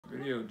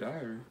Video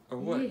diary? Or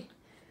what? Yeah.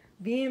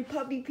 Being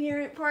puppy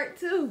parent part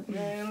 2.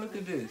 Man, look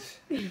at this.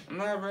 I'm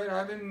not ready.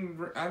 I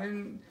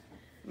didn't.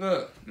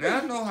 Look, now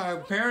I know how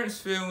parents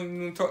feel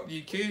when you talk to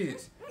your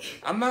kids.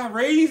 I'm not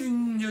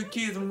raising your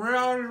kids. I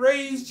already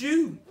raised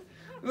you.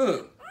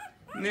 Look.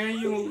 Now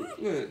you,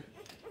 look.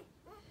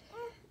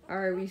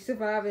 Alright, we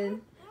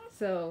surviving.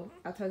 So,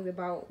 I talked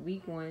about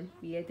week 1.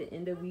 We at the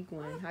end of week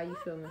 1. How you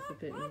feel, Mr.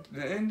 Pittman?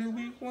 The end of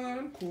week 1,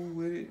 I'm cool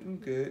with it. I'm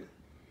good.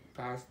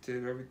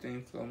 Positive.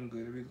 Everything flowing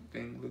good.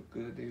 Everything look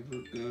good. They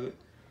look good.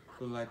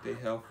 Feel like they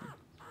healthy.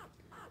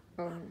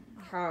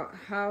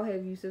 How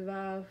have you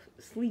survived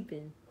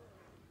sleeping?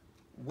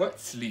 What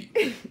sleep?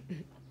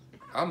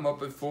 I'm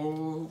up at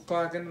 4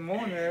 o'clock in the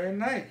morning every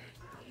night.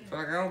 Feel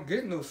like I don't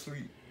get no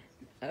sleep.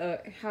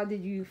 How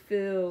did you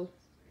feel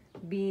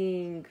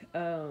being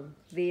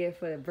there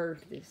for the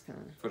birth this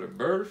time? For the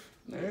birth?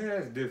 Yeah,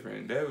 that's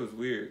different. That was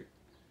weird.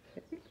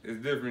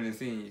 It's different than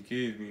seeing your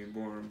kids being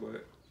born,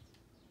 but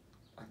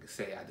I can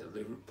say I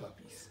delivered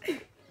puppies.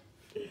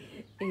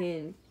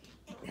 And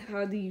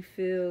how do you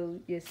feel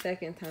your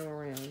second time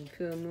around? You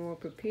feel more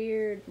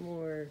prepared,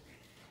 more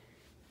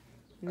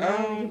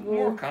knowledgeable?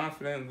 More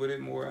confident with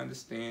it, more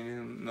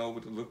understanding, know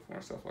what to look for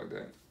and stuff like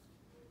that.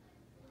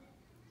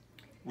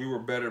 We were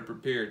better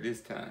prepared this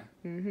time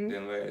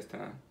than last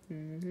time.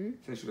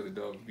 Since you let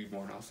the dogs be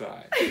born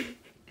outside. Just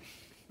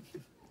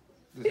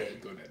had to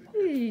throw that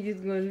in.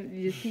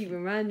 You just keep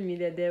reminding me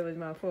that was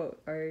my fault.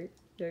 All right,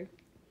 Jack?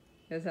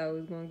 That's how it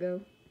was gonna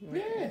go.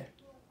 Yeah.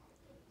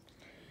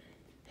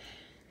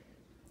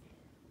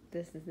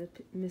 This is the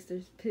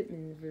Mr.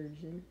 Pittman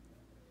version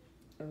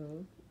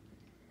of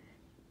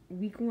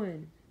week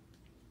 1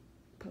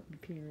 puppy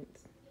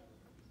parents.